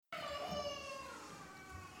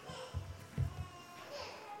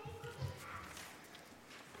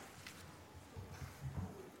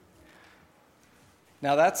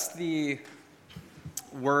Now that's the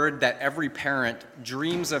word that every parent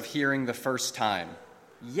dreams of hearing the first time.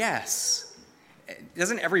 Yes.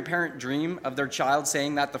 Doesn't every parent dream of their child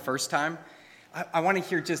saying that the first time? I want to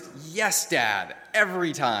hear just, yes, Dad,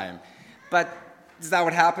 every time. But is that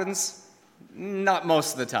what happens? Not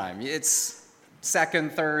most of the time. It's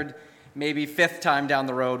second, third, maybe fifth time down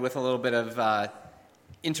the road with a little bit of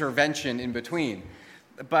intervention in between.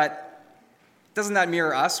 But doesn't that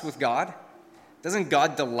mirror us with God? Doesn't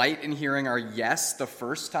God delight in hearing our yes the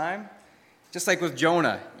first time? Just like with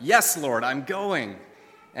Jonah, yes, Lord, I'm going.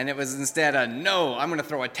 And it was instead a no, I'm going to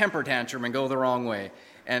throw a temper tantrum and go the wrong way.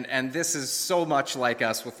 And this is so much like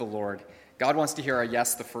us with the Lord. God wants to hear our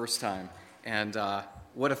yes the first time. And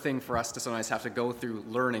what a thing for us to sometimes have to go through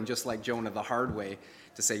learning, just like Jonah, the hard way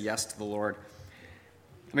to say yes to the Lord.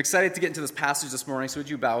 I'm excited to get into this passage this morning, so would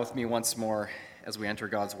you bow with me once more as we enter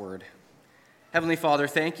God's word. Heavenly Father,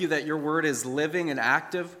 thank you that your word is living and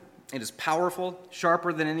active. It is powerful,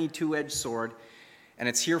 sharper than any two-edged sword, and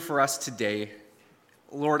it's here for us today.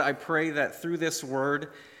 Lord, I pray that through this word,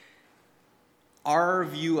 our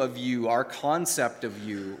view of you, our concept of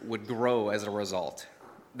you would grow as a result.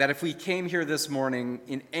 That if we came here this morning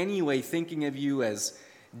in any way thinking of you as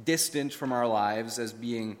distant from our lives, as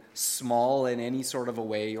being small in any sort of a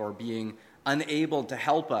way, or being unable to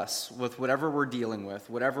help us with whatever we're dealing with,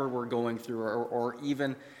 whatever we're going through, or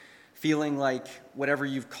even feeling like whatever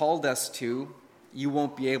you've called us to, you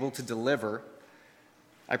won't be able to deliver,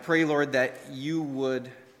 I pray, Lord, that you would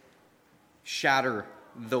shatter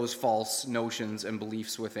those false notions and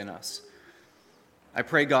beliefs within us. I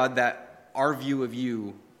pray, God, that our view of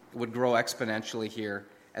you would grow exponentially here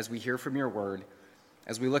as we hear from your word,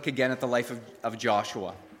 as we look again at the life of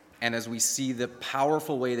Joshua, and as we see the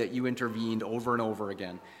powerful way that you intervened over and over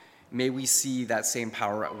again. May we see that same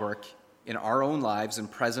power at work in our own lives and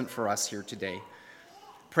present for us here today.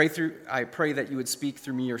 I pray that you would speak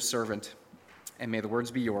through me, your servant, and may the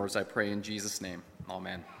words be yours, I pray in Jesus' name.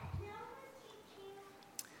 Amen.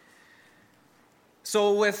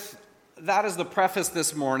 So with that as the preface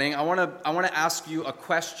this morning, I want to ask you a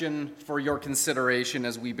question for your consideration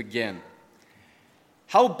as we begin.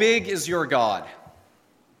 How big is your God?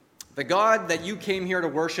 The God that you came here to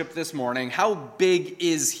worship this morning, how big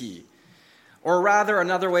is he? Or rather,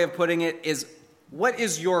 another way of putting it is, what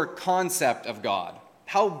is your concept of God?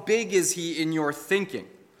 How big is he in your thinking?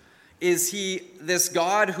 Is he this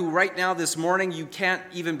God who right now this morning you can't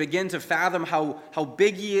even begin to fathom how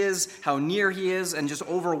big he is, how near he is, and just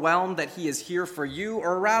overwhelmed that he is here for you?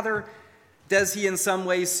 Or rather, does he in some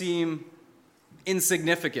way seem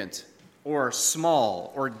insignificant or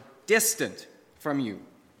small or distant from you?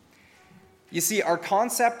 You see, our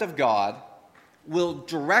concept of God will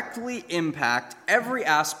directly impact every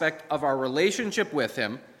aspect of our relationship with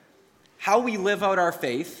him, how we live out our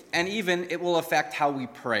faith, and even it will affect how we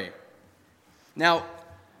pray. Now,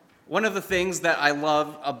 one of the things that I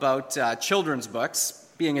love about children's books,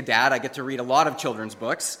 being a dad, I get to read a lot of children's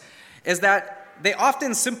books, is that they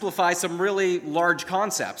often simplify some really large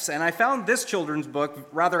concepts. And I found this children's book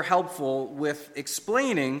rather helpful with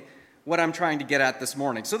explaining what I'm trying to get at this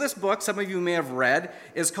morning. So this book, some of you may have read,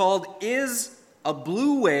 is called Is a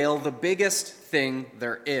Blue Whale the Biggest Thing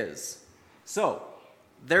There Is? So,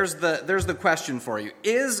 there's the question for you.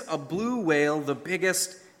 Is a blue whale the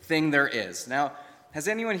biggest thing there is? Now, has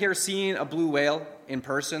anyone here seen a blue whale in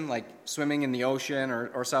person, like swimming in the ocean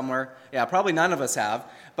or somewhere? Yeah, probably none of us have.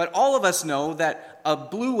 But all of us know that a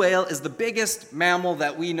blue whale is the biggest mammal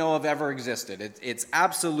that we know of ever existed. It's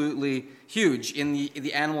absolutely huge in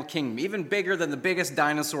the animal kingdom, even bigger than the biggest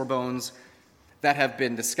dinosaur bones that have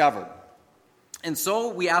been discovered. And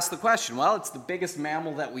so we ask the question, well, it's the biggest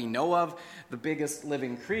mammal that we know of, the biggest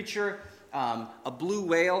living creature, a blue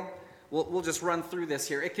whale. We'll just run through this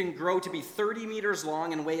here. It can grow to be 30 meters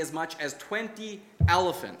long and weigh as much as 20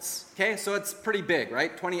 elephants. Okay, so it's pretty big,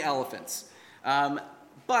 right? 20 elephants.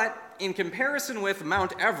 But in comparison with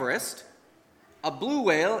Mount Everest, a blue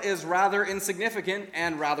whale is rather insignificant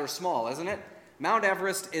and rather small, isn't it? Mount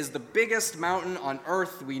Everest is the biggest mountain on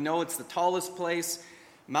Earth. We know it's the tallest place.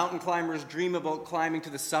 Mountain climbers dream about climbing to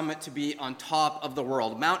the summit to be on top of the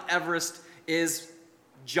world. Mount Everest is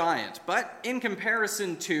giant, but in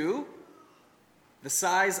comparison to the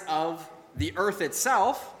size of the Earth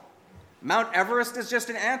itself, Mount Everest is just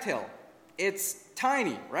an anthill. It's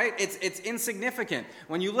tiny, right? It's insignificant.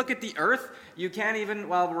 When you look at the Earth, you can't even,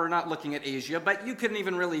 well, we're not looking at Asia, but you couldn't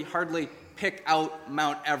even really hardly pick out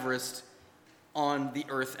Mount Everest on the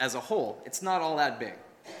Earth as a whole. It's not all that big.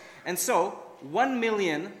 And so, 1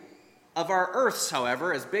 million of our Earths,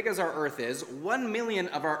 however, as big as our Earth is, 1 million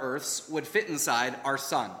of our Earths would fit inside our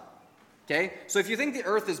sun. Okay? So if you think the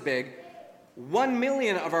earth is big, 1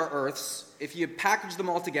 million of our Earths, if you package them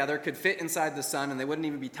all together, could fit inside the sun and they wouldn't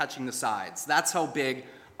even be touching the sides. That's how big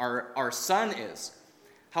our sun is.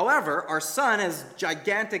 However, our sun, as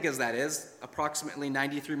gigantic as that is, approximately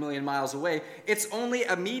 93 million miles away, it's only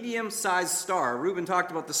a medium-sized star. Ruben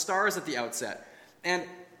talked about the stars at the outset. And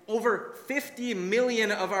over 50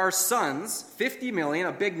 million of our suns, 50 million,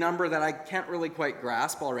 a big number that I can't really quite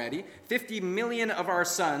grasp already, 50 million of our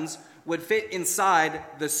suns would fit inside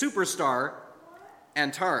the superstar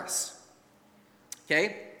Antares.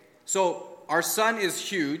 Okay? So our sun is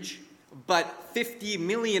huge, but 50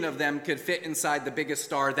 million of them could fit inside the biggest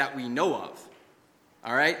star that we know of.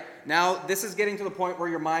 All right? Now, this is getting to the point where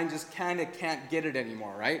your mind just kind of can't get it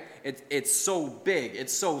anymore, right? It's so big,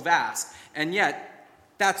 it's so vast, and yet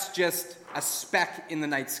that's just a speck in the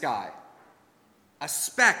night sky. A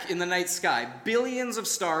speck in the night sky. Billions of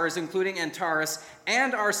stars, including Antares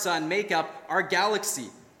and our sun, make up our galaxy,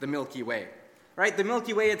 the Milky Way. Right? The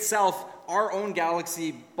Milky Way itself, our own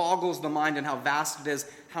galaxy, boggles the mind in how vast it is,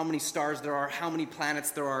 how many stars there are, how many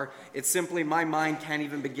planets there are. It's simply, my mind can't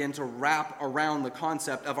even begin to wrap around the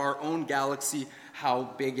concept of our own galaxy, how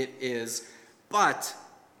big it is. But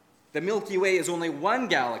the Milky Way is only one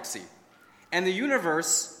galaxy. And the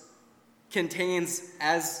universe contains,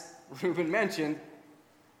 as Ruben mentioned,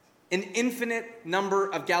 an infinite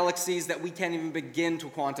number of galaxies that we can't even begin to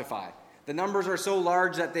quantify. The numbers are so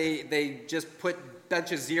large that they just put a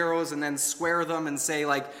bunch of zeros and then square them and say,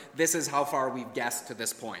 like, this is how far we've guessed to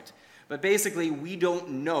this point. But basically, we don't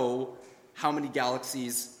know how many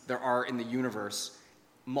galaxies there are in the universe.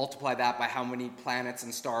 Multiply that by how many planets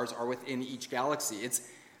and stars are within each galaxy. It's,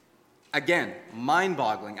 again,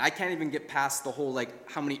 mind-boggling. I can't even get past the whole, like,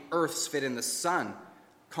 how many Earths fit in the sun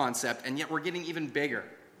concept, and yet we're getting even bigger,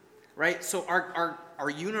 right? So our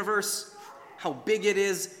universe, how big it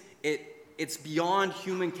is, it's beyond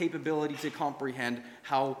human capability to comprehend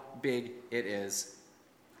how big it is.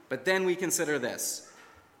 But then we consider this.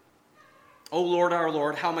 O Lord, our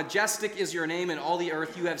Lord, how majestic is your name in all the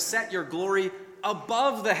earth. You have set your glory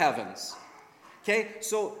above the heavens. Okay,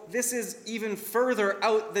 so this is even further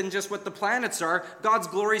out than just what the planets are. God's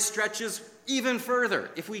glory stretches even further,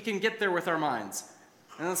 if we can get there with our minds.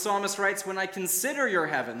 And the psalmist writes, when I consider your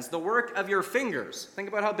heavens, the work of your fingers. Think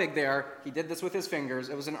about how big they are. He did this with his fingers.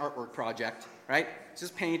 It was an artwork project, right?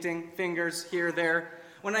 Just painting, fingers here, there.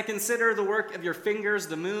 When I consider the work of your fingers,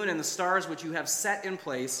 the moon and the stars which you have set in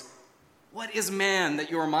place, what is man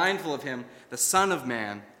that you are mindful of him, the Son of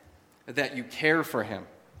Man, that you care for him?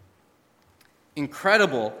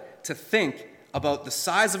 Incredible to think about the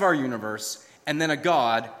size of our universe and then a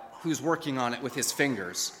God who's working on it with his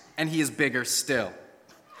fingers, and he is bigger still.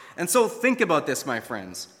 And so think about this, my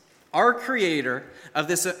friends. Our creator of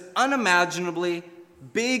this unimaginably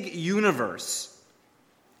big universe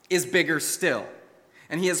is bigger still.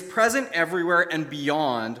 And he is present everywhere and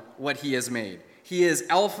beyond what he has made. He is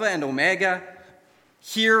Alpha and Omega,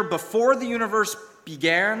 here before the universe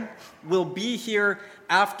began, will be here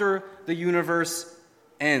after the universe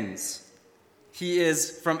ends. He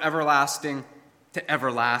is from everlasting to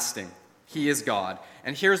everlasting. He is God.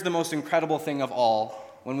 And here's the most incredible thing of all,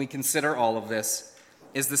 when we consider all of this,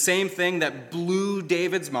 is the same thing that blew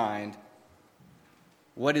David's mind.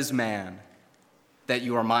 What is man that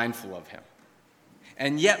you are mindful of him?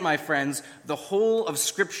 And yet, my friends, the whole of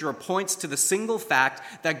Scripture points to the single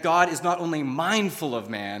fact that God is not only mindful of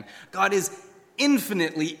man, God is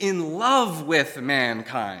infinitely in love with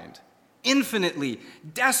mankind. Infinitely,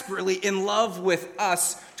 desperately in love with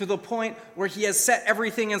us, to the point where he has set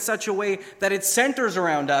everything in such a way that it centers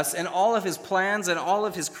around us, and all of his plans and all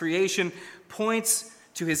of his creation points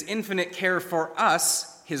to his infinite care for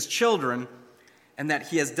us, his children, and that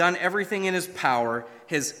he has done everything in his power,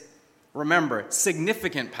 his, remember,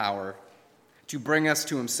 significant power, to bring us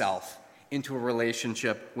to himself, into a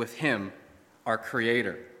relationship with him, our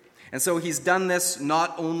Creator. And so he's done this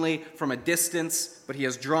not only from a distance, but he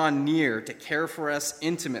has drawn near to care for us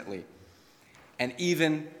intimately, and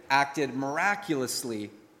even acted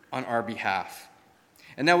miraculously on our behalf.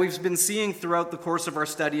 And now we've been seeing throughout the course of our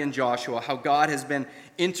study in Joshua how God has been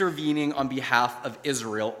intervening on behalf of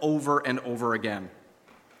Israel over and over again.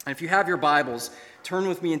 And if you have your Bibles, turn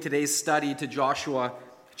with me in today's study to Joshua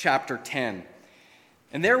chapter 10.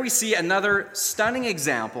 And there we see another stunning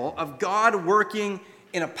example of God working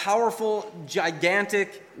in a powerful,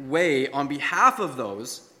 gigantic way on behalf of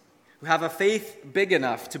those who have a faith big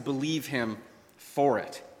enough to believe him for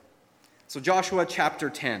it. So Joshua chapter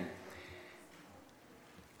 10.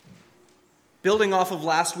 Building off of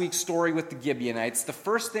last week's story with the Gibeonites, the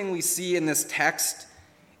first thing we see in this text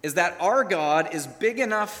is that our God is big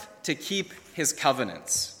enough to keep his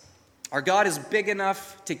covenants. Our God is big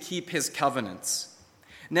enough to keep his covenants.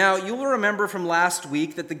 Now, you will remember from last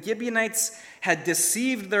week that the Gibeonites had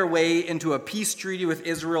deceived their way into a peace treaty with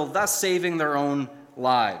Israel, thus saving their own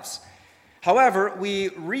lives. However, we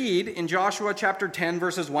read in Joshua chapter 10,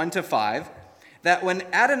 verses 1 to 5, that when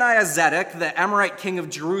Adonizedek, the Amorite king of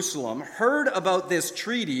Jerusalem, heard about this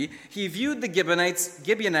treaty, he viewed the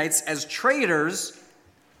Gibeonites as traitors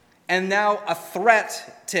and now a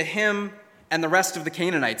threat to him and the rest of the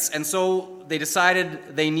Canaanites. And so they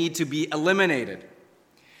decided they need to be eliminated.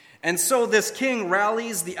 And so this king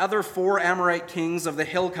rallies the other 4 Amorite kings of the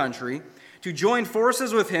hill country to join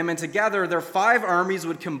forces with him, and together their 5 armies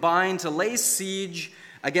would combine to lay siege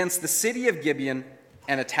against the city of Gibeon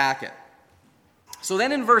and attack it. So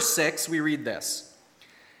then in verse 6, we read this.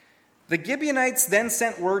 The Gibeonites then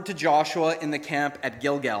sent word to Joshua in the camp at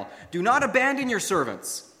Gilgal, "Do not abandon your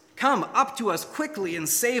servants. Come up to us quickly and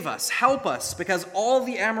save us. Help us, because all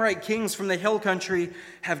the Amorite kings from the hill country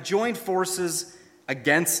have joined forces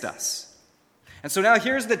against us." And so now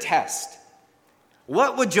here's the test.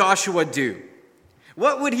 What would Joshua do?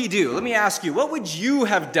 What would he do? Let me ask you, what would you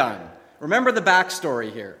have done? Remember the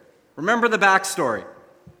backstory here. Remember the backstory.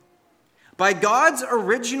 By God's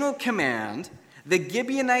original command, the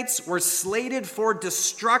Gibeonites were slated for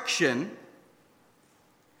destruction.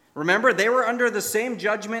 Remember, they were under the same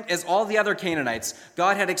judgment as all the other Canaanites.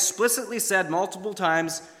 God had explicitly said multiple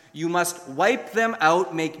times, you must wipe them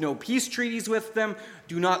out, make no peace treaties with them,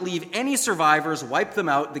 do not leave any survivors, wipe them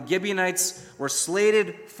out. The Gibeonites were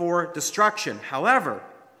slated for destruction. However,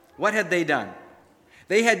 what had they done?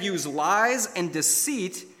 They had used lies and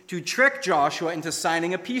deceit to trick Joshua into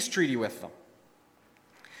signing a peace treaty with them.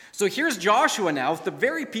 So here's Joshua now with the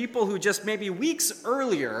very people who just maybe weeks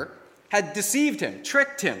earlier had deceived him,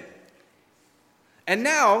 tricked him. And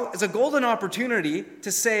now is a golden opportunity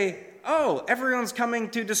to say, oh, everyone's coming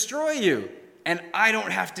to destroy you, and I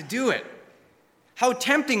don't have to do it. How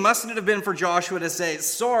tempting must it have been for Joshua to say,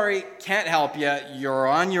 sorry, can't help you, you're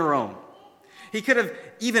on your own. He could have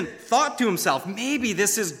even thought to himself, maybe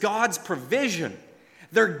this is God's provision.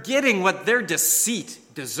 They're getting what their deceit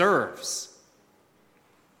deserves.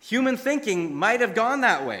 Human thinking might have gone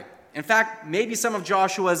that way. In fact, maybe some of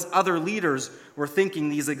Joshua's other leaders were thinking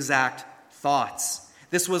these exact thoughts.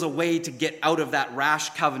 This was a way to get out of that rash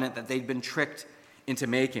covenant that they'd been tricked into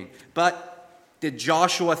making. But did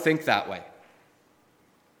Joshua think that way?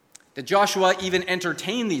 Did Joshua even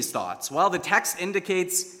entertain these thoughts? Well, the text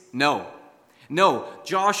indicates no. No,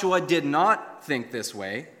 Joshua did not think this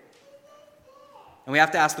way. And we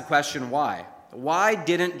have to ask the question, why? Why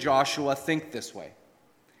didn't Joshua think this way?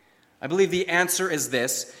 I believe the answer is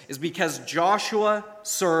this, is because Joshua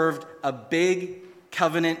served a big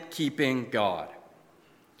covenant-keeping God.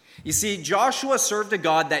 You see, Joshua served a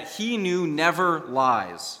God that he knew never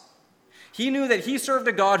lies. He knew that he served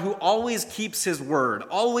a God who always keeps his word,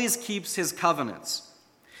 always keeps his covenants.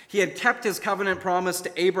 He had kept his covenant promise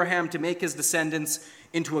to Abraham to make his descendants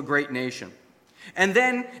into a great nation. And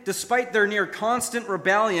then, despite their near constant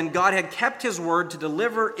rebellion, God had kept his word to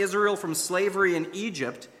deliver Israel from slavery in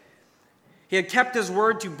Egypt. He had kept his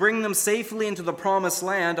word to bring them safely into the promised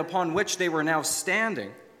land upon which they were now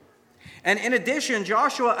standing. And in addition,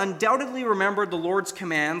 Joshua undoubtedly remembered the Lord's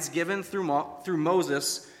commands given through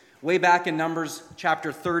Moses way back in Numbers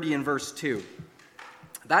chapter 30 and verse 2.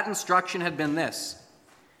 That instruction had been this: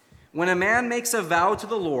 when a man makes a vow to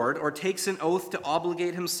the Lord or takes an oath to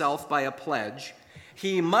obligate himself by a pledge,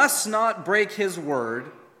 he must not break his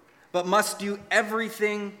word, but must do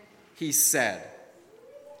everything he said.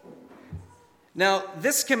 Now,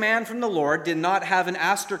 this command from the Lord did not have an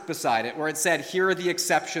asterisk beside it where it said, here are the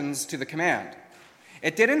exceptions to the command.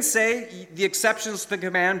 It didn't say the exceptions to the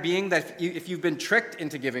command being that if you've been tricked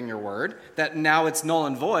into giving your word, that now it's null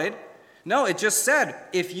and void. No, it just said,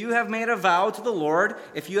 if you have made a vow to the Lord,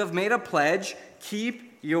 if you have made a pledge,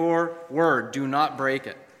 keep your word. Do not break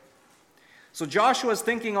it. So Joshua is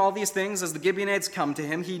thinking all these things as the Gibeonites come to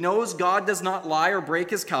him. He knows God does not lie or break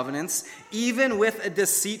his covenants, even with a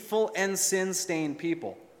deceitful and sin-stained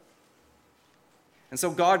people. And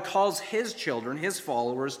so God calls his children, his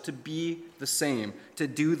followers, to be the same, to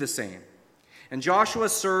do the same. And Joshua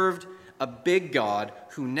served a big God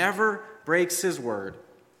who never breaks his word.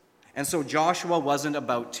 And so Joshua wasn't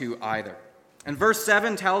about to either. And verse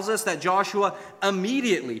 7 tells us that Joshua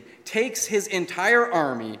immediately takes his entire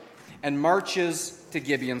army and marches to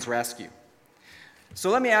Gibeon's rescue. So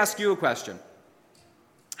let me ask you a question.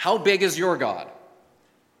 How big is your God?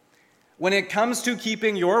 When it comes to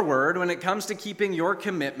keeping your word, when it comes to keeping your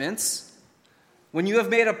commitments, when you have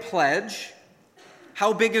made a pledge,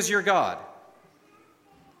 how big is your God?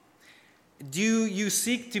 Do you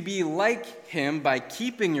seek to be like him by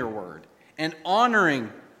keeping your word and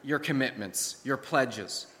honoring your commitments, your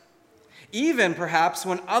pledges? Even perhaps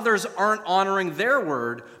when others aren't honoring their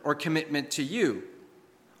word or commitment to you,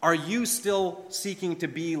 are you still seeking to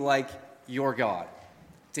be like your God,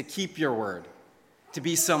 to keep your word, to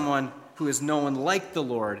be someone who is known like the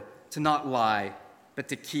Lord, to not lie, but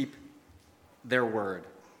to keep their word?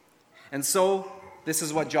 And so, this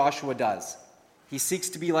is what Joshua does. He seeks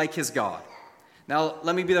to be like his God. Now,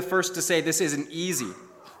 let me be the first to say this isn't easy.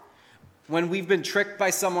 When we've been tricked by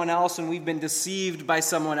someone else and we've been deceived by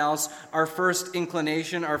someone else, our first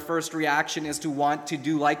inclination, our first reaction is to want to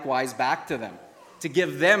do likewise back to them, to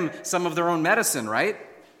give them some of their own medicine, right?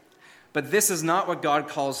 But this is not what God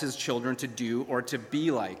calls his children to do or to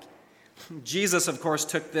be like. Jesus, of course,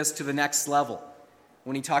 took this to the next level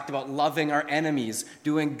when he talked about loving our enemies,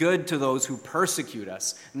 doing good to those who persecute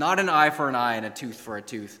us, not an eye for an eye and a tooth for a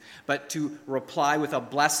tooth, but to reply with a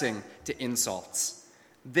blessing to insults.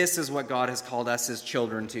 This is what God has called us his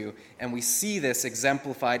children to, and we see this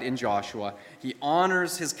exemplified in Joshua. He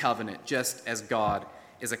honors his covenant just as God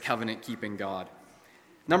is a covenant-keeping God.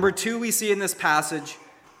 Number 2, we see in this passage,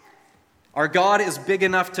 our God is big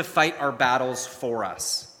enough to fight our battles for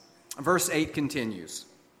us. Verse 8 continues.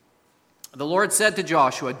 The Lord said to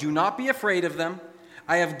Joshua, "Do not be afraid of them.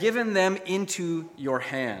 I have given them into your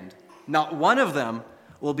hand. Not one of them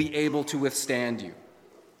will be able to withstand you."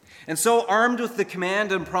 And so, armed with the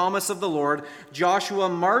command and promise of the Lord, Joshua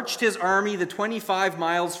marched his army the 25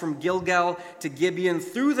 miles from Gilgal to Gibeon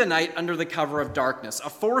through the night under the cover of darkness. A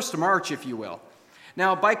forced march, if you will.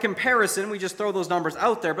 Now, by comparison, we just throw those numbers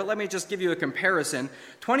out there, but let me just give you a comparison.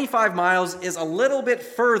 25 miles is a little bit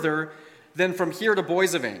further than from here to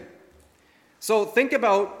Boissevain. So think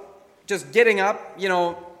about just getting up,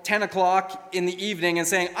 10 o'clock in the evening and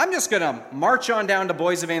saying, I'm just going to march on down to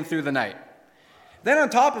Boissevain through the night. Then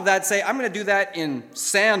on top of that, say, I'm going to do that in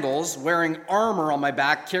sandals, wearing armor on my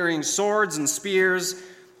back, carrying swords and spears.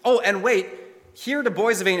 Oh, and wait, here to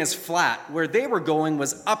Boissevain is flat. Where they were going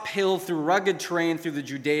was uphill through rugged terrain through the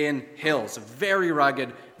Judean hills. Very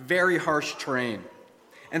rugged, very harsh terrain.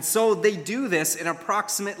 And so they do this in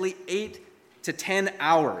approximately 8 to 10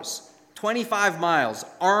 hours. 25 miles,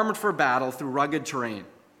 armed for battle through rugged terrain.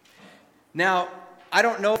 Now, I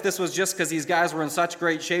don't know if this was just because these guys were in such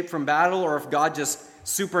great shape from battle or if God just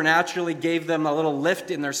supernaturally gave them a little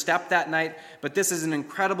lift in their step that night, but this is an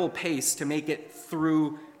incredible pace to make it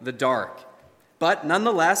through the dark. But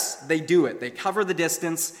nonetheless, they do it. They cover the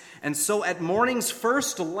distance, and so at morning's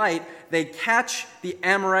first light, they catch the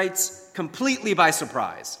Amorites completely by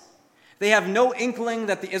surprise. They have no inkling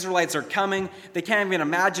that the Israelites are coming. They can't even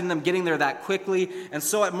imagine them getting there that quickly. And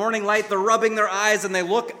so at morning light, they're rubbing their eyes and they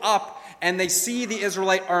look up and they see the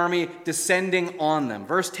Israelite army descending on them.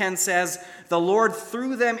 Verse 10 says, "The Lord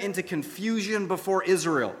threw them into confusion before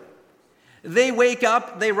Israel." They wake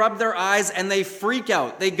up, they rub their eyes, and they freak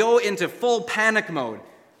out. They go into full panic mode.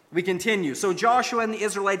 We continue. So Joshua and the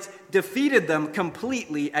Israelites defeated them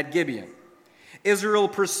completely at Gibeon. Israel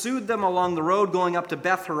pursued them along the road going up to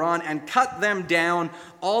Beth Horon and cut them down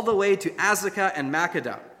all the way to Azekah and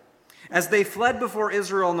Makkedah. As they fled before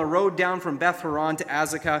Israel on the road down from Beth Horon to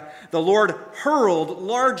Azekah, the Lord hurled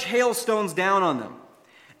large hailstones down on them,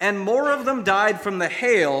 and more of them died from the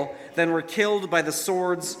hail than were killed by the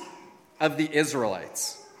swords of the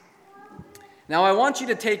Israelites. Now I want you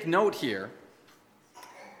to take note here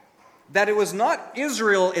that it was not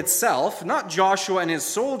Israel itself, not Joshua and his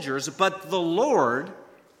soldiers, but the Lord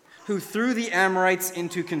who threw the Amorites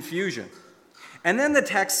into confusion. And then the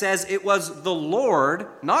text says it was the Lord,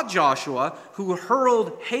 not Joshua, who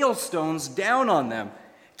hurled hailstones down on them,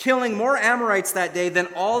 killing more Amorites that day than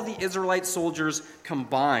all the Israelite soldiers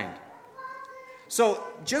combined. So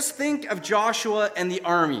just think of Joshua and the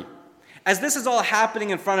army. As this is all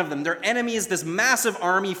happening in front of them, their enemy is this massive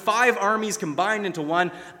army, 5 armies combined into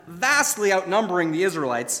one, vastly outnumbering the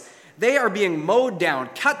Israelites. They are being mowed down,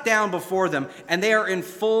 cut down before them, and they are in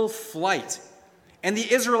full flight. And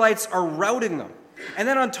the Israelites are routing them. And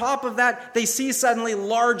then on top of that, they see suddenly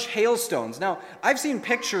large hailstones. Now, I've seen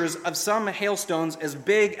pictures of some hailstones as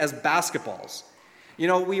big as basketballs.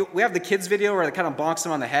 We have the kids video where they kind of bonks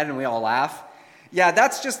them on the head and we all laugh. Yeah,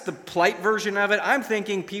 that's just the polite version of it. I'm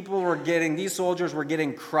thinking these soldiers were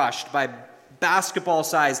getting crushed by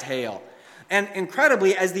basketball-sized hail. And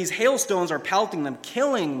incredibly, as these hailstones are pelting them,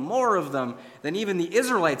 killing more of them than even the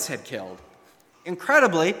Israelites had killed,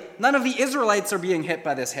 incredibly, none of the Israelites are being hit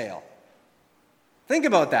by this hail. Think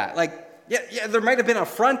about that. Yeah, there might have been a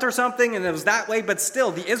front or something and it was that way, but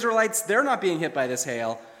still, the Israelites, they're not being hit by this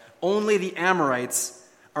hail. Only the Amorites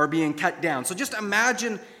are being cut down. So just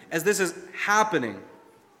imagine as this is happening,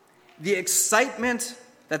 the excitement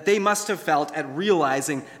that they must have felt at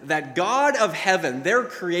realizing that God of heaven, their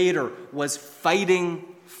creator, was fighting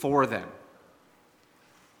for them.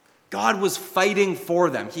 God was fighting for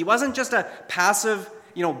them. He wasn't just a passive,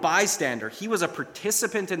 bystander. He was a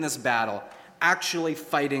participant in this battle, actually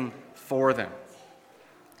fighting for them.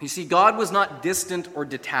 You see, God was not distant or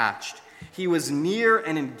detached. He was near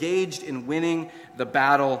and engaged in winning the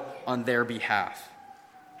battle on their behalf.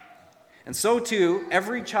 And so too,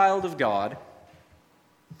 every child of God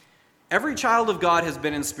has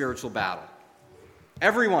been in spiritual battle.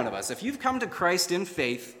 Every one of us. If you've come to Christ in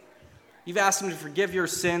faith, you've asked him to forgive your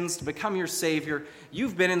sins, to become your Savior,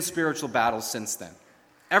 you've been in spiritual battle since then.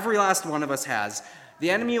 Every last one of us has. The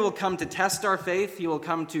enemy will come to test our faith. He will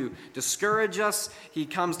come to discourage us. He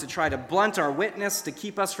comes to try to blunt our witness, to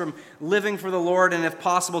keep us from living for the Lord, and if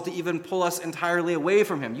possible, to even pull us entirely away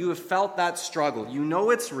from him. You have felt that struggle. You know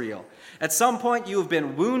it's real. At some point, you have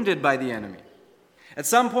been wounded by the enemy. At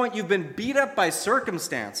some point, you've been beat up by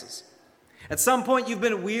circumstances. At some point, you've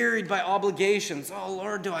been wearied by obligations. Oh,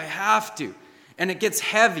 Lord, do I have to? And it gets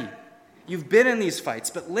heavy. You've been in these fights.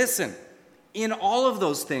 But listen, in all of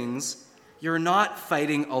those things, you're not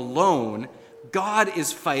fighting alone. God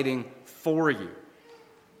is fighting for you.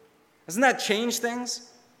 Doesn't that change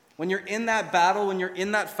things? When you're in that battle, when you're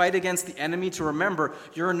in that fight against the enemy, to remember,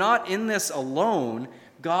 you're not in this alone.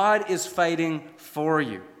 God is fighting for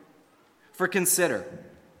you. For consider,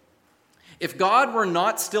 if God were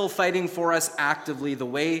not still fighting for us actively the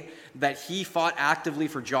way that he fought actively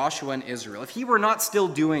for Joshua and Israel, if he were not still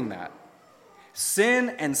doing that,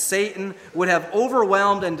 sin and Satan would have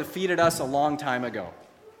overwhelmed and defeated us a long time ago.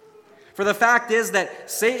 For the fact is that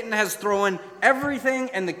Satan has thrown everything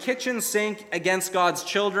in the kitchen sink against God's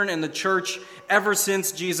children and the church ever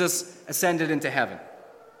since Jesus ascended into heaven.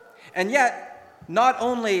 And yet, not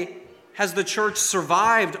only has the church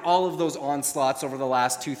survived all of those onslaughts over the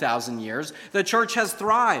last 2,000 years, the church has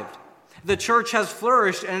thrived. The church has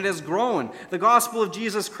flourished and it has grown. The gospel of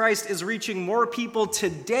Jesus Christ is reaching more people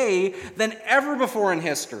today than ever before in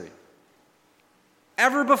history.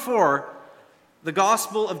 Ever before, the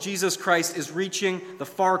gospel of Jesus Christ is reaching the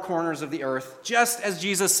far corners of the earth, just as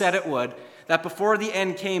Jesus said it would, that before the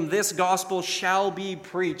end came, this gospel shall be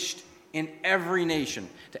preached in every nation,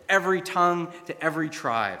 to every tongue, to every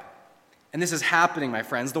tribe. And this is happening, my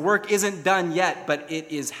friends. The work isn't done yet, but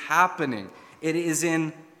it is happening. It is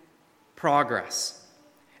in progress.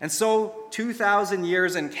 And so, 2,000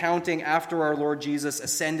 years and counting after our Lord Jesus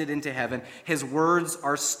ascended into heaven, his words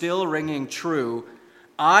are still ringing true.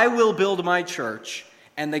 I will build my church,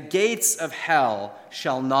 and the gates of hell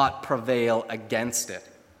shall not prevail against it.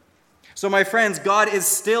 So, my friends, God is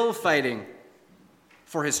still fighting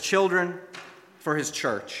for his children, for his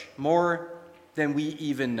church, more than we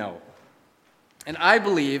even know. And I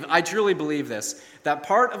truly believe this, that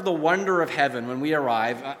part of the wonder of heaven when we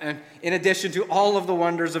arrive, in addition to all of the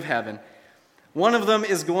wonders of heaven, one of them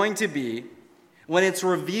is going to be when it's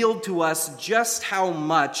revealed to us just how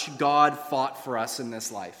much God fought for us in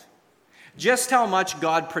this life, just how much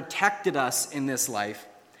God protected us in this life,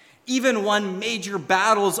 even won major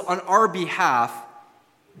battles on our behalf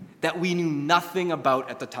that we knew nothing about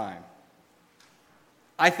at the time.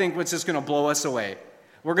 I think what's just going to blow us away.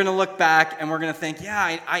 We're going to look back and we're going to think,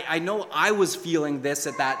 yeah, I know I was feeling this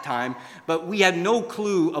at that time, but we had no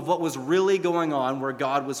clue of what was really going on where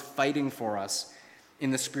God was fighting for us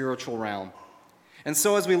in the spiritual realm. And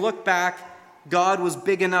so as we look back, God was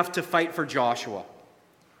big enough to fight for Joshua.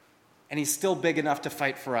 And he's still big enough to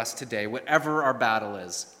fight for us today. Whatever our battle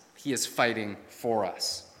is, he is fighting for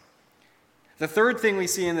us. The third thing we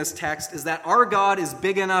see in this text is that our God is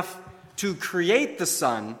big enough to create the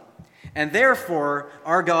sun, and therefore,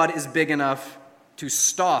 our God is big enough to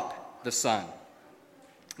stop the sun.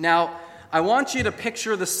 Now, I want you to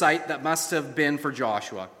picture the sight that must have been for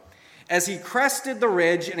Joshua as he crested the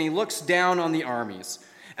ridge and he looks down on the armies.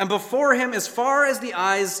 And before him, as far as the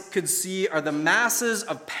eyes could see, are the masses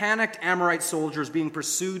of panicked Amorite soldiers being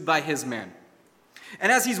pursued by his men.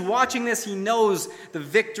 And as he's watching this, he knows the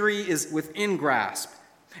victory is within grasp.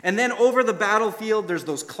 And then over the battlefield, there's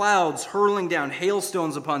those clouds hurling down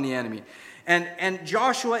hailstones upon the enemy. And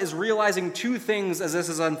Joshua is realizing two things as this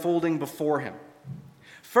is unfolding before him.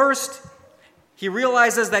 First, he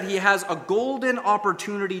realizes that he has a golden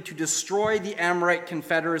opportunity to destroy the Amorite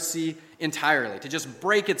confederacy entirely, to just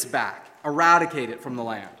break its back, eradicate it from the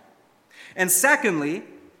land. And secondly,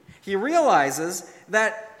 he realizes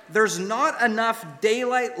that there's not enough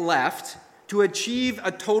daylight left to achieve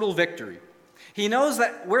a total victory. He knows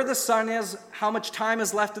that where the sun is, how much time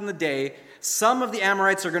is left in the day, some of the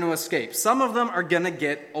Amorites are going to escape. Some of them are going to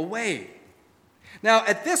get away. Now,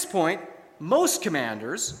 at this point, most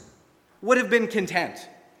commanders would have been content.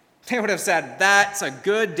 They would have said, that's a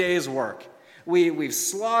good day's work. We've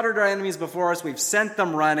slaughtered our enemies before us. We've sent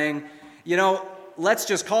them running. Let's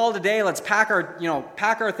just call it a day. Let's pack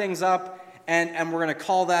our things up, and we're going to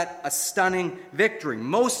call that a stunning victory.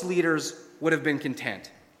 Most leaders would have been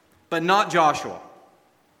content, but not Joshua.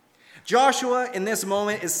 Joshua, in this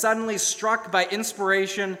moment, is suddenly struck by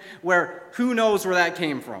inspiration where who knows where that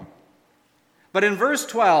came from. But in verse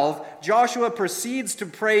 12, Joshua proceeds to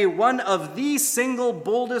pray one of the single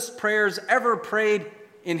boldest prayers ever prayed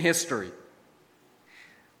in history.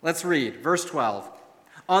 Let's read, verse 12.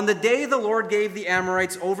 On the day the Lord gave the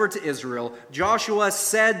Amorites over to Israel, Joshua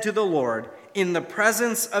said to the Lord in the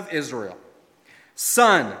presence of Israel,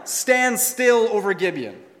 Sun, stand still over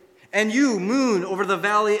Gibeon, and you, moon, over the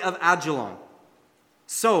valley of Ajalon.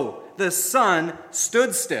 So the sun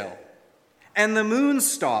stood still, and the moon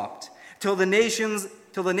stopped, till the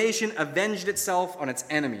nation avenged itself on its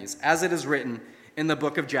enemies, as it is written in the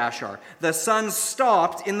book of Jashar. The sun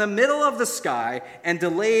stopped in the middle of the sky and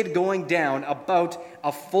delayed going down about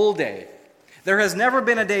a full day. There has never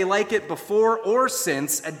been a day like it before or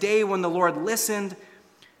since, a day when the Lord listened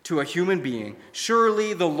to a human being.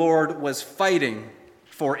 Surely the Lord was fighting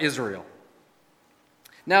for Israel.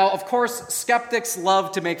 Now, of course, skeptics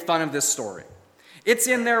love to make fun of this story. It's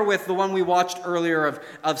in there with the one we watched earlier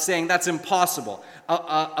of saying that's impossible.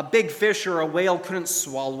 A big fish or a whale couldn't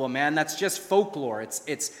swallow a man. That's just folklore.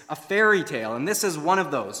 It's a fairy tale, and this is one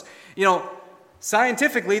of those.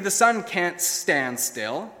 Scientifically, the sun can't stand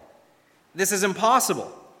still. This is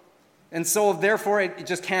impossible. And so, therefore, it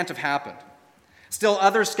just can't have happened. Still,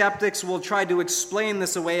 other skeptics will try to explain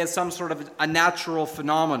this away as some sort of a natural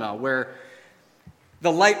phenomena where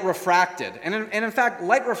the light refracted. And in fact,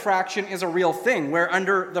 light refraction is a real thing, where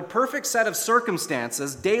under the perfect set of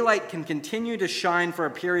circumstances, daylight can continue to shine for a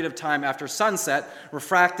period of time after sunset,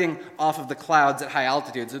 refracting off of the clouds at high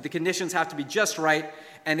altitudes. So the conditions have to be just right,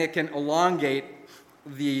 and it can elongate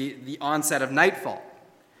the onset of nightfall.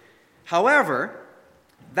 However,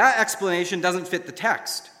 that explanation doesn't fit the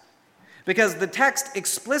text, because the text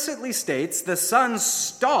explicitly states the sun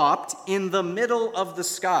stopped in the middle of the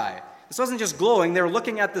sky. This wasn't just glowing. They were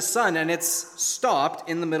looking at the sun, and it's stopped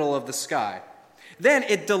in the middle of the sky. Then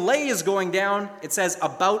it delays going down, it says,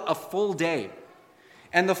 about a full day.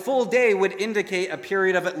 And the full day would indicate a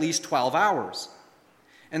period of at least 12 hours.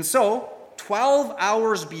 And so, 12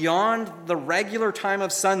 hours beyond the regular time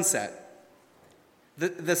of sunset,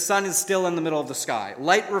 the sun is still in the middle of the sky.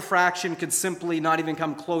 Light refraction could simply not even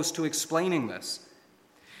come close to explaining this.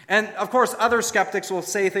 And, of course, other skeptics will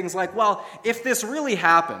say things like, well, if this really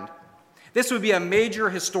happened, this would be a major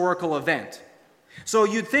historical event. So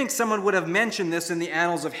you'd think someone would have mentioned this in the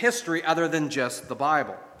annals of history other than just the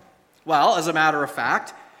Bible. Well, as a matter of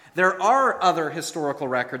fact, there are other historical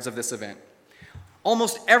records of this event.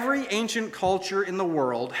 Almost every ancient culture in the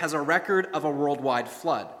world has a record of a worldwide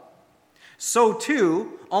flood. So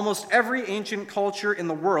too, almost every ancient culture in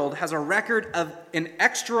the world has a record of an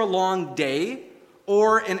extra long day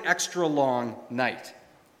or an extra long night.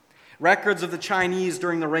 Records of the Chinese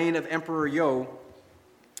during the reign of Emperor You,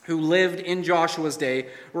 who lived in Joshua's day,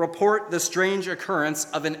 report the strange occurrence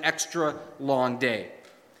of an extra long day.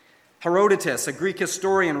 Herodotus, a Greek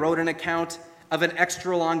historian, wrote an account of an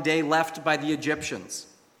extra long day left by the Egyptians.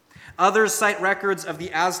 Others cite records of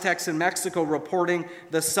the Aztecs in Mexico reporting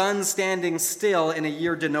the sun standing still in a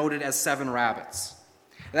year denoted as 7 rabbits.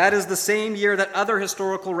 That is the same year that other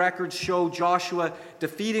historical records show Joshua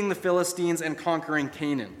defeating the Philistines and conquering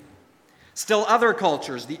Canaan. Still other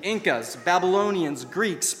cultures, the Incas, Babylonians,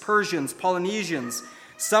 Greeks, Persians, Polynesians,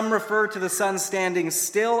 some refer to the sun standing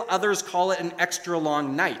still, others call it an extra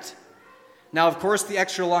long night. Now, of course, the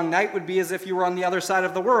extra long night would be as if you were on the other side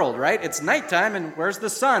of the world, right? It's nighttime, and where's the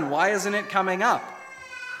sun? Why isn't it coming up?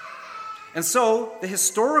 And so, the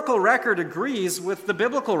historical record agrees with the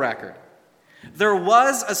biblical record. There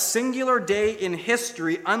was a singular day in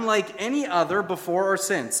history unlike any other before or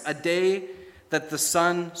since, a day that the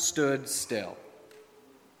sun stood still.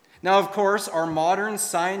 Now, of course, our modern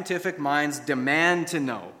scientific minds demand to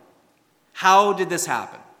know, how did this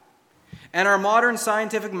happen? And our modern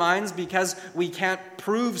scientific minds, because we can't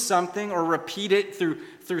prove something or repeat it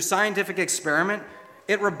through scientific experiment,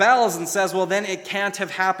 it rebels and says, well, then it can't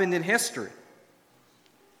have happened in history.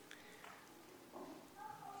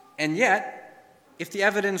 And yet, if the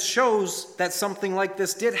evidence shows that something like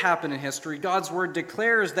this did happen in history, God's word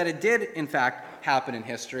declares that it did, in fact, happen in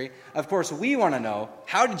history. Of course, we want to know,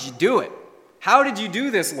 how did you do it? How did you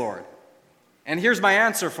do this, Lord? And here's my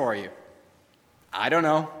answer for you. I don't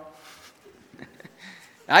know.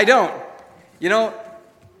 I don't. You know,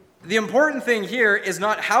 the important thing here is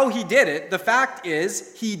not how he did it. The fact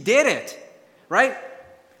is, he did it, right?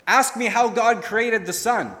 Ask me how God created the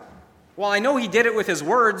sun. Well, I know he did it with his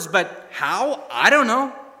words, but how? I don't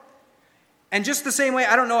know. And just the same way,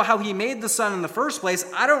 I don't know how he made the sun in the first place.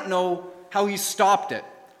 I don't know how he stopped it.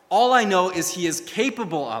 All I know is he is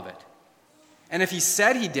capable of it. And if he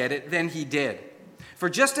said he did it, then he did. For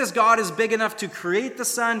just as God is big enough to create the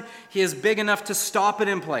sun, he is big enough to stop it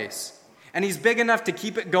in place. And he's big enough to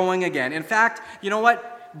keep it going again. In fact, you know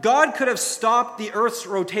what? God could have stopped the earth's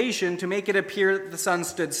rotation to make it appear that the sun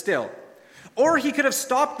stood still. Or he could have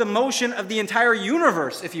stopped the motion of the entire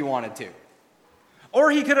universe if he wanted to. Or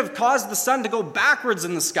he could have caused the sun to go backwards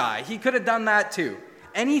in the sky. He could have done that too.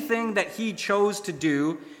 Anything that he chose to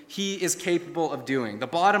do, he is capable of doing. The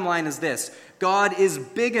bottom line is this: God is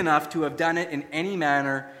big enough to have done it in any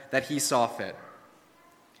manner that he saw fit.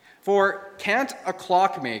 For can't a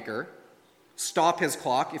clockmaker stop his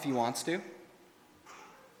clock if he wants to?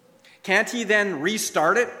 Can't he then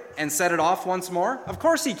restart it and set it off once more? Of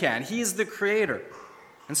course he can. He is the creator.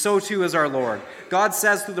 And so too is our Lord. God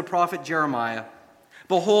says through the prophet Jeremiah,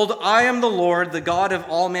 "Behold, I am the Lord, the God of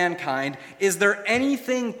all mankind. Is there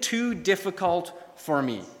anything too difficult for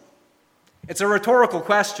me?" It's a rhetorical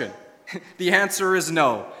question. The answer is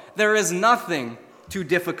no. There is nothing too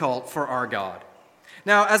difficult for our God.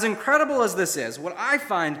 Now, as incredible as this is, what I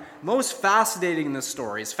find most fascinating in this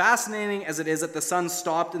story, as fascinating as it is that the sun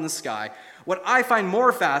stopped in the sky, what I find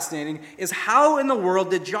more fascinating is how in the world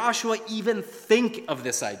did Joshua even think of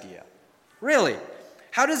this idea? Really,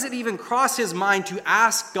 how does it even cross his mind to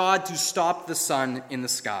ask God to stop the sun in the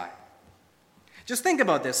sky? Just think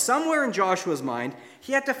about this. Somewhere in Joshua's mind,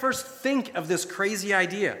 he had to first think of this crazy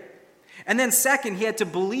idea. And then second, he had to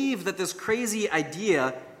believe that this crazy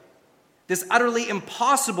idea, this utterly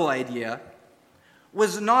impossible idea,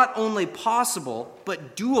 was not only possible,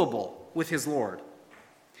 but doable with his Lord.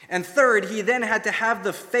 And third, he then had to have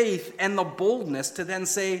the faith and the boldness to then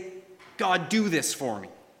say, "God, do this for me."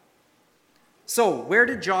 So, where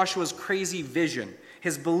did Joshua's crazy vision,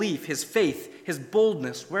 his belief, his faith, his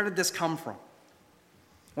boldness, where did this come from?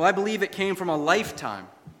 Well, I believe it came from a lifetime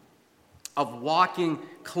of walking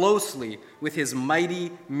closely with his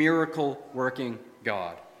mighty, miracle-working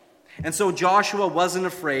God. And so Joshua wasn't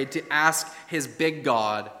afraid to ask his big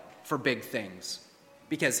God for big things,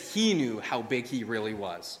 because he knew how big he really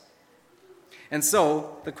was. And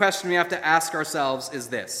so the question we have to ask ourselves is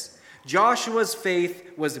this: Joshua's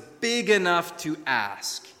faith was big enough to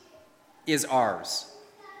ask. Is ours?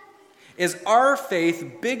 Is our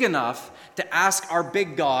faith big enough to ask our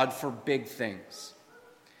big God for big things?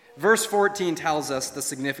 Verse 14 tells us the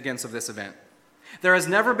significance of this event. There has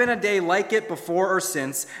never been a day like it before or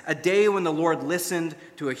since, a day when the Lord listened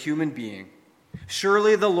to a human being.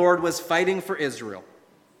 Surely the Lord was fighting for Israel.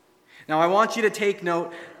 Now, I want you to take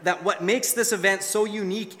note that what makes this event so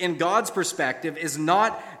unique in God's perspective is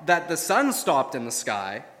not that the sun stopped in the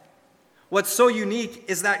sky. What's so unique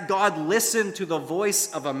is that God listened to the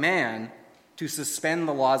voice of a man to suspend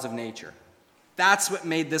the laws of nature. That's what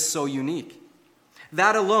made this so unique.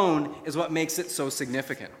 That alone is what makes it so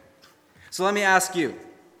significant. So let me ask you,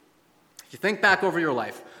 if you think back over your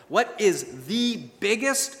life, what is the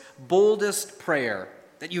biggest, boldest prayer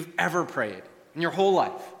that you've ever prayed in your whole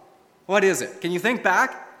life? What is it? Can you think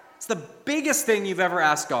back? It's the biggest thing you've ever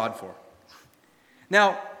asked God for.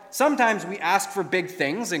 Now, sometimes we ask for big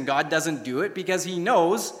things and God doesn't do it because he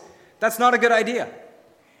knows that's not a good idea.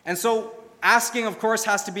 And so asking, of course,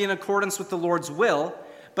 has to be in accordance with the Lord's will.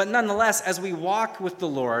 But nonetheless, as we walk with the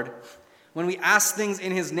Lord, when we ask things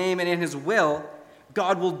in his name and in his will,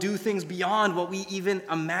 God will do things beyond what we even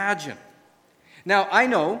imagine. Now, I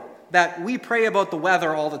know that we pray about the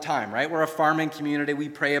weather all the time, right? We're a farming community. We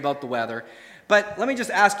pray about the weather. But let me just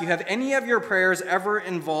ask you, have any of your prayers ever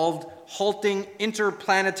involved halting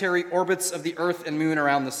interplanetary orbits of the Earth and Moon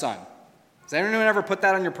around the sun? Has anyone ever put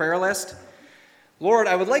that on your prayer list? Lord,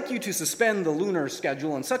 I would like you to suspend the lunar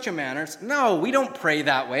schedule in such a manner. No, we don't pray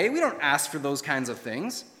that way. We don't ask for those kinds of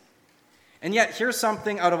things. And yet, here's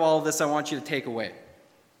something out of all of this I want you to take away.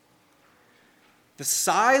 The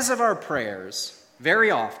size of our prayers,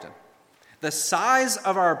 very often, the size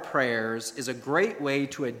of our prayers is a great way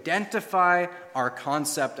to identify our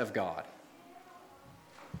concept of God.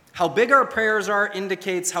 How big our prayers are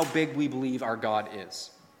indicates how big we believe our God is.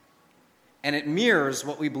 And it mirrors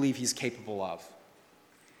what we believe he's capable of.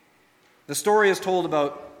 The story is told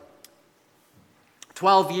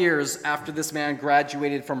 12 years after this man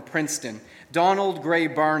graduated from Princeton, Donald Gray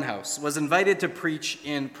Barnhouse was invited to preach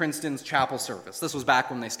in Princeton's chapel service. This was back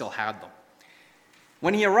when they still had them.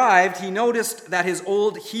 When he arrived, he noticed that his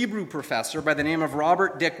old Hebrew professor by the name of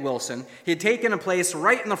Robert Dick Wilson, he had taken a place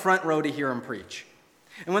right in the front row to hear him preach.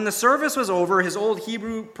 And when the service was over, his old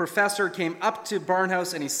Hebrew professor came up to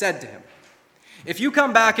Barnhouse and he said to him, "If you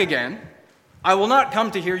come back again, I will not come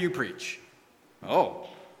to hear you preach." Oh.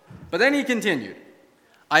 But then he continued,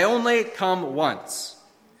 "I only come once.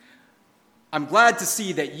 I'm glad to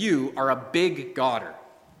see that you are a big Godder.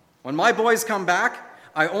 When my boys come back,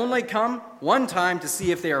 I only come one time to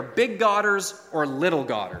see if they are big Godders or little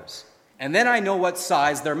Godders. And then I know what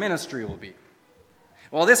size their ministry will be."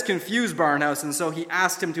 Well, this confused Barnhouse, and so he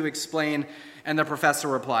asked him to explain, and the professor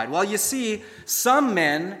replied, "Well, you see, some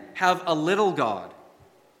men have a little God.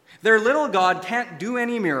 Their little God can't do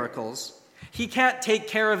any miracles. He can't take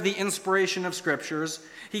care of the inspiration of scriptures.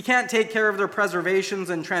 He can't take care of their preservations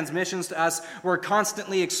and transmissions to us. We're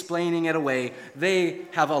constantly explaining it away. They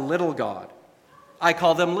have a little God. I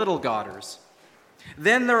call them little Godders.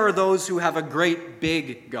 Then there are those who have a great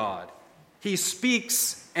big God. He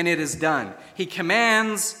speaks and it is done. He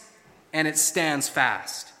commands and it stands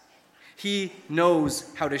fast. He knows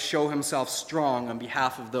how to show himself strong on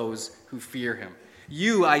behalf of those who fear him.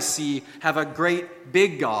 You, I see, have a great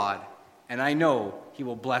big God, and I know he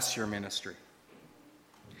will bless your ministry."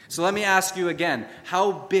 So let me ask you again,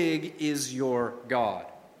 how big is your God?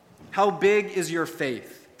 How big is your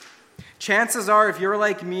faith? Chances are, if you're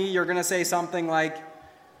like me, you're going to say something like,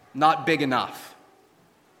 "Not big enough."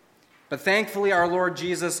 But thankfully, our Lord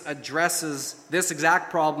Jesus addresses this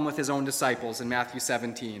exact problem with his own disciples in Matthew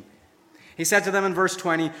 17. He said to them in verse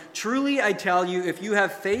 20, "Truly I tell you, if you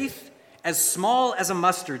have faith as small as a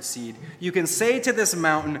mustard seed, you can say to this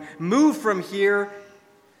mountain, 'Move from here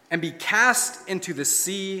and be cast into the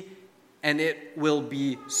sea,' and it will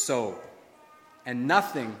be so. And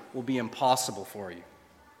nothing will be impossible for you."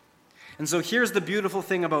 And so here's the beautiful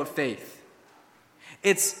thing about faith.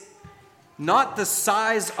 It's not the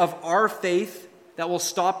size of our faith that will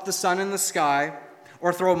stop the sun in the sky,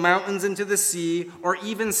 or throw mountains into the sea, or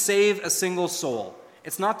even save a single soul.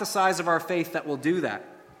 It's not the size of our faith that will do that.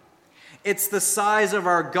 It's the size of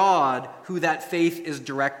our God who that faith is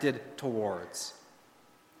directed towards.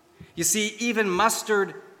 You see, even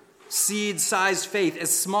mustard seed-sized faith,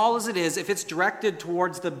 as small as it is, if it's directed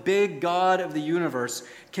towards the big God of the universe,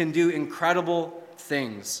 can do incredible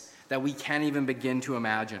things that we can't even begin to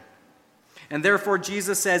imagine. And therefore,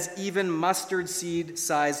 Jesus says even mustard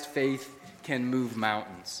seed-sized faith can move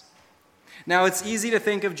mountains. Now, it's easy to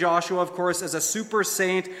think of Joshua, of course, as a super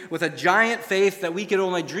saint with a giant faith that we could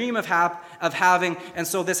only dream of having, and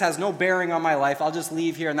so this has no bearing on my life. I'll just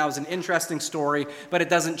leave here, and that was an interesting story, but it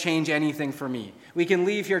doesn't change anything for me. We can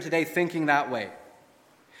leave here today thinking that way.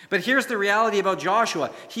 But here's the reality about Joshua.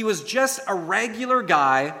 He was just a regular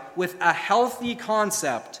guy with a healthy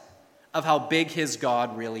concept of how big his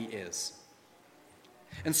God really is.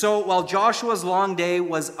 And so while Joshua's long day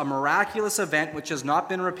was a miraculous event which has not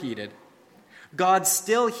been repeated, God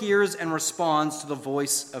still hears and responds to the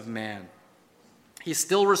voice of man. He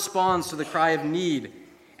still responds to the cry of need,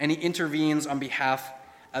 and he intervenes on behalf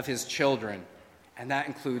of his children, and that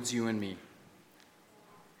includes you and me.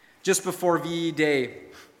 Just before VE Day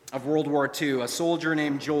of World War II, a soldier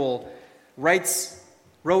named Joel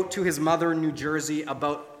wrote to his mother in New Jersey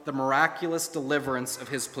about the miraculous deliverance of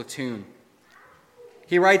his platoon.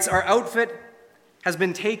 He writes, "Our outfit has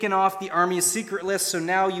been taken off the Army's secret list, so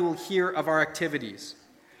now you will hear of our activities.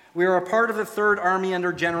 We are a part of the 3rd Army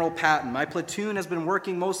under General Patton. My platoon has been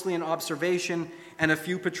working mostly in observation and a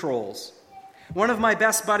few patrols. One of my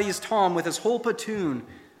best buddies, Tom, with his whole platoon,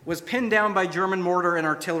 was pinned down by German mortar and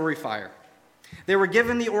artillery fire. They were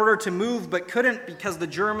given the order to move, but couldn't because the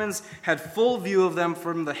Germans had full view of them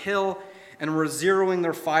from the hill and were zeroing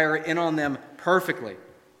their fire in on them perfectly.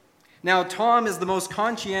 Now, Tom is the most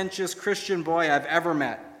conscientious Christian boy I've ever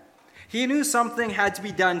met. He knew something had to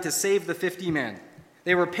be done to save the 50 men.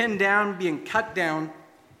 They were pinned down, being cut down,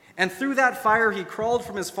 and through that fire he crawled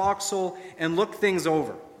from his foxhole and looked things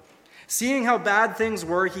over. Seeing how bad things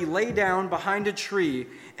were, he lay down behind a tree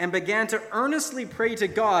and began to earnestly pray to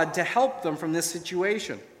God to help them from this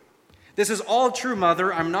situation. This is all true,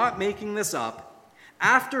 Mother. I'm not making this up.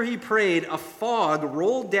 After he prayed, a fog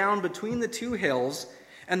rolled down between the two hills,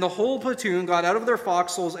 and the whole platoon got out of their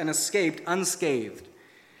foxholes and escaped unscathed.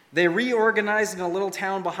 They reorganized in a little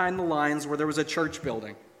town behind the lines where there was a church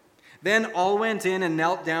building. Then all went in and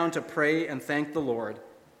knelt down to pray and thank the Lord.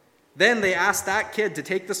 Then they asked that kid to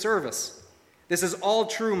take the service. This is all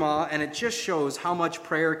true, Ma, and it just shows how much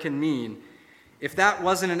prayer can mean If that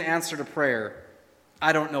wasn't an answer to prayer,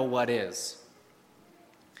 I don't know what is.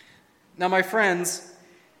 Now, my friends,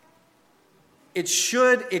 it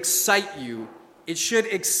should excite you. It should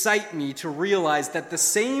excite me to realize that the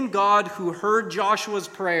same God who heard Joshua's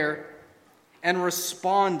prayer and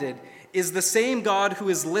responded is the same God who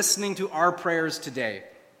is listening to our prayers today.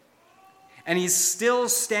 And he's still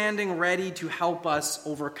standing ready to help us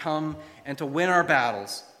overcome and to win our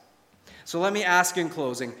battles. So let me ask in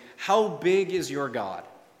closing, how big is your God?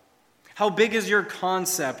 How big is your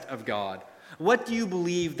concept of God? What do you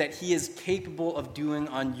believe that he is capable of doing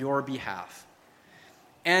on your behalf?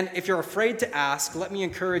 And if you're afraid to ask, let me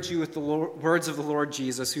encourage you with the words of the Lord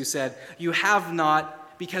Jesus, who said, "You have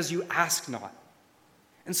not because you ask not."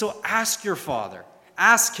 And so ask your Father.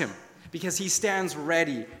 Ask him, because he stands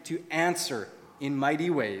ready to answer in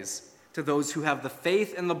mighty ways to those who have the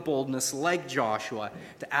faith and the boldness, like Joshua,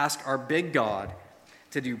 to ask our big God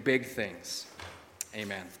to do big things.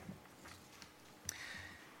 Amen.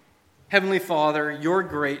 Heavenly Father, your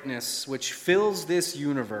greatness, which fills this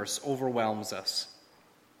universe, overwhelms us.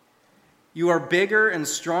 You are bigger and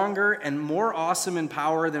stronger and more awesome in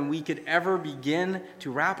power than we could ever begin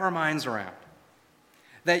to wrap our minds around.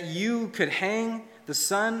 That you could hang the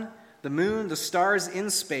sun, the moon, the stars in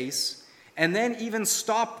space, and then even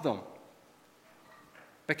stop them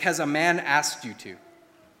because a man asked you to.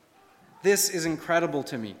 This is incredible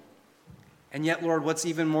to me. And yet, Lord, what's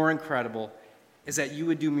even more incredible is that you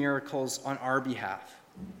would do miracles on our behalf,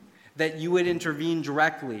 that you would intervene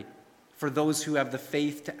directly for those who have the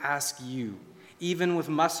faith to ask you, even with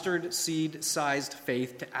mustard seed-sized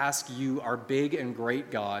faith, to ask you, our big and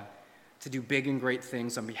great God, to do big and great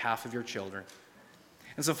things on behalf of your children.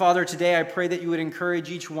 And so, Father, today I pray that you would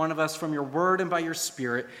encourage each one of us from your word and by your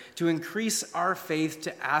Spirit to increase our faith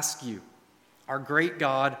to ask you, our great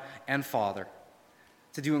God and Father,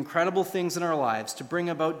 to do incredible things in our lives, to bring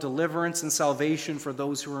about deliverance and salvation for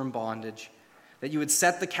those who are in bondage, that you would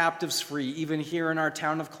set the captives free, even here in our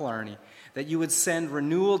town of Killarney, that you would send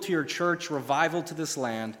renewal to your church, revival to this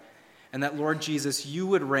land, and that, Lord Jesus, you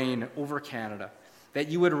would reign over Canada, that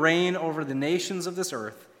you would reign over the nations of this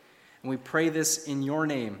earth. And we pray this in your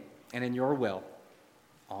name and in your will.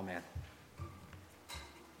 Amen.